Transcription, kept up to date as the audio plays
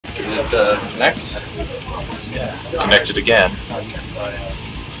connect. Connected again.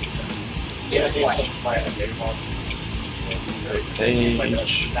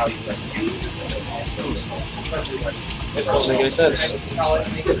 Page. This doesn't make any sense. Do you want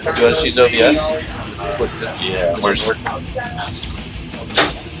to use OBS? Yeah, where's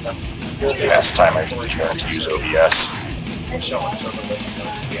it's past time I tried to use OBS.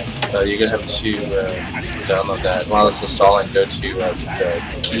 You're gonna have to download that. While it's installing, go to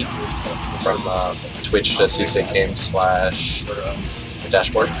the key from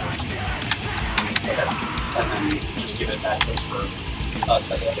twitch.cskgames/dashboard. And then just give it access for us,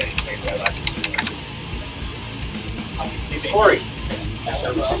 I guess. Corey!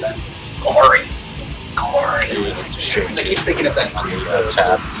 Corey! Corey! I keep thinking of that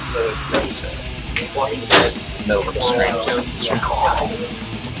tab. Middle of the screen.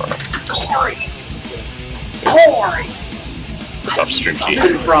 Corey! Corey! Upstream key.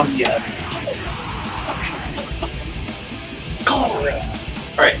 From yet. Corey!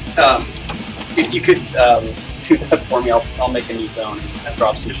 Alright, if you could do that for me, I'll make a new zone and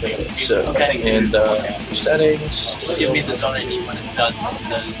drop some shit. So, and settings. Just give me the zone ID when it's done.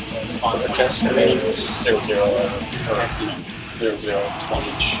 The spawn Adjust settings. 00,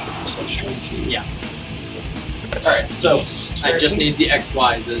 0020. Stream key. Yeah. Alright, so I just need the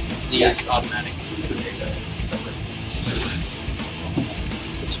XY. The Z is automatic.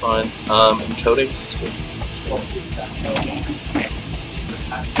 It's fine. Encoding. It's good.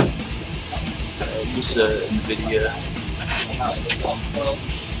 Use NVIDIA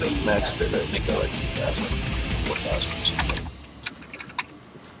Max bit, make that like 2,000, 4,000 or something.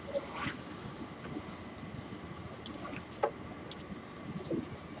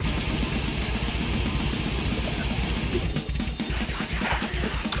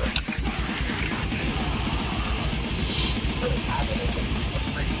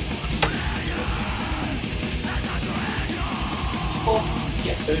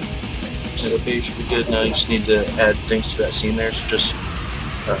 Okay, you should be good. Now you just need to add things to that scene there, so just you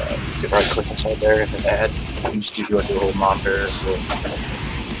can right click inside there and then add. You can just do like a little monitor,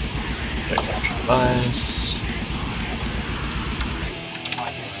 capture device.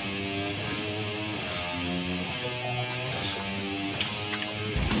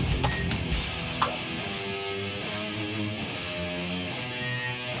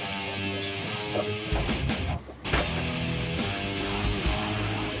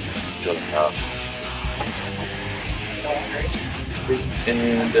 Good enough.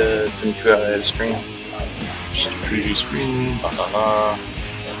 And then you can add a screen. Just preview screen.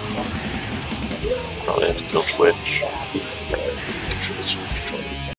 Probably have to kill Twitch. Control